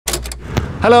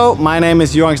Hello, my name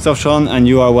is Johan Kristoffersson and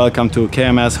you are welcome to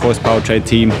KMS Horsepower Trade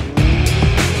Team.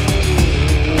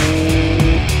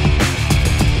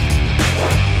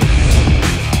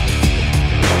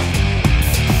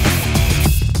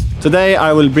 Today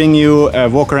I will bring you a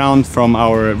walk around from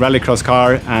our Rallycross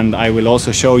car, and I will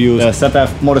also show you the ZF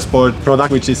Motorsport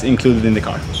product which is included in the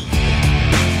car.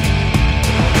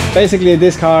 Basically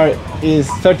this car is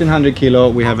 1300 kilo.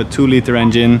 We have a 2-liter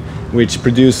engine which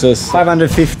produces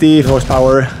 550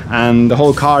 horsepower, and the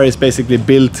whole car is basically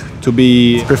built to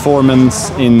be performance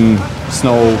in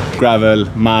snow, gravel,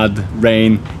 mud,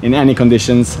 rain, in any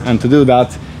conditions. And to do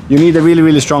that you need a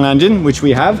really strong engine, which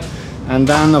we have. And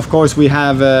then of course we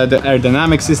have the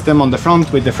aerodynamic system on the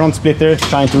front with the front splitter,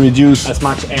 trying to reduce as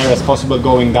much air as possible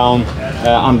going down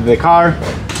under the car.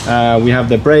 We have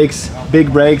the brakes,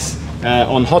 big brakes.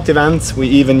 On hot events we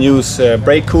even use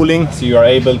brake cooling, so you are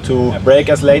able to brake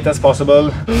as late as possible.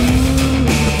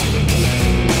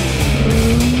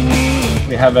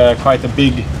 We have quite a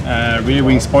big rear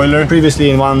wing spoiler.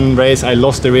 Previously in one race I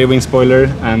lost the rear wing spoiler,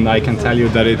 and I can tell you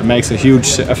that it makes a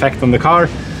huge effect on the car.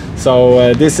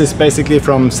 So this is basically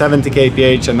from 70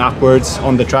 kph and upwards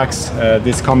on the tracks.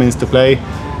 This comes into play,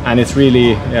 and it's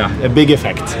really a big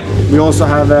effect. We also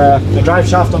have a drive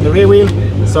shaft on the rear wheel,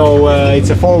 so it's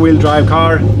a 4-wheel drive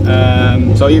car.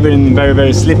 So even in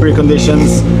very slippery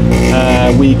conditions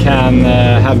we can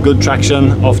have good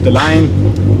traction off the line.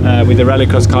 With the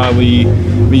Rallycross car we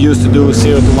used to do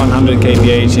 0 to 100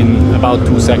 kph in about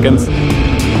 2 seconds.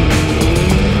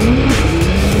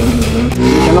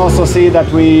 You can also see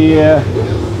that we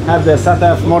have the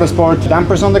ZF Motorsport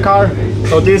dampers on the car.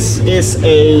 So this is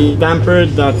a damper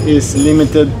that is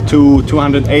limited to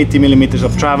 280 millimeters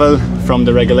of travel from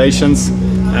the regulations.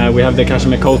 We have the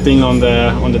cashmere coating on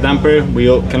the damper. We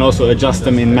can also adjust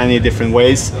them in many different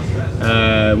ways,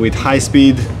 with high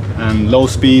speed and low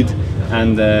speed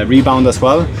and rebound as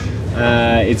well.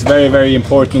 It's very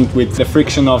important with the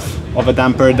friction of a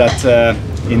damper that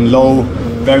in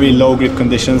very low grip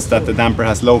conditions, that the damper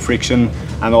has low friction,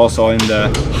 and also in the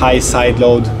high side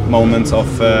load moments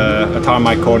of a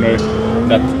tarmac corner,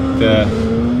 that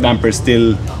the damper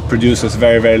still produces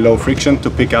very low friction to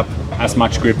pick up as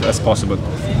much grip as possible.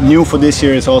 New for this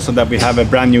year is also that we have a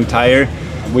brand new tire,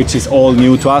 which is all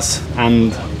new to us,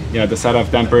 and the ZF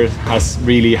damper has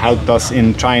really helped us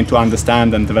in trying to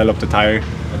understand and develop the tire.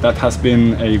 That has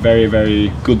been a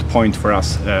very good point for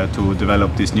us to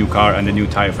develop this new car and the new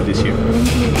tire for this year.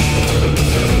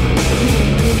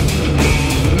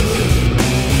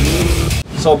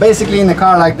 So basically in a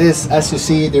car like this, as you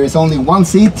see, there is only one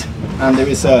seat, and there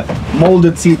is a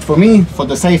molded seat for me, for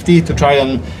the safety, to try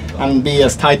and be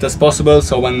as tight as possible,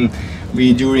 so when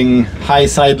we during high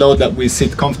side load that we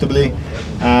sit comfortably.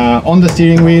 On the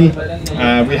steering wheel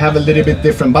we have a little bit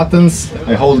different buttons.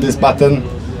 I hold this button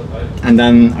and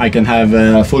then I can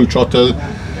have full throttle,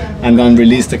 and then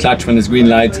release the clutch when it's green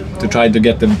light to try to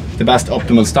get the best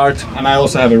optimal start. And I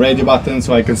also have a radio button,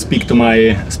 so I can speak to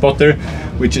my spotter,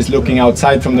 which is looking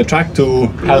outside from the track to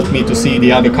help me to see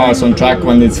the other cars on track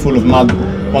when it's full of mud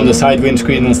on the side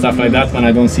windscreen and stuff like that, when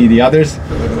I don't see the others.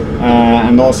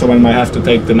 And also when I have to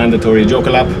take the mandatory joker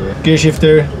lap. Gear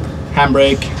shifter,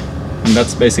 handbrake, and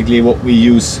that's basically what we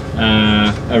use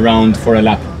around for a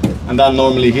lap. And then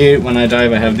normally here when I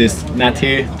drive I have this net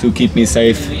here to keep me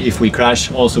safe if we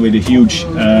crash, also with a huge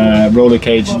roller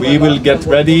cage. We will get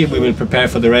ready, we will prepare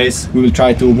for the race. We will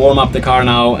try to warm up the car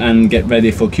now and get ready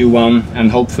for Q1,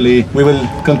 and hopefully we will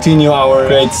continue our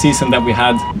great season that we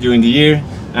had during the year,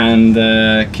 and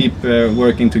keep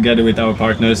working together with our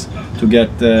partners to get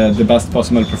the best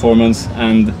possible performance.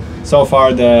 And so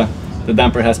far the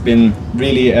damper has been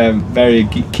really a very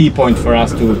key point for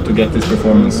us to get this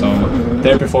performance, so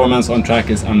their performance on track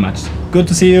is unmatched. Good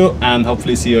to see you, and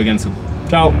hopefully see you again soon.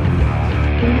 Ciao!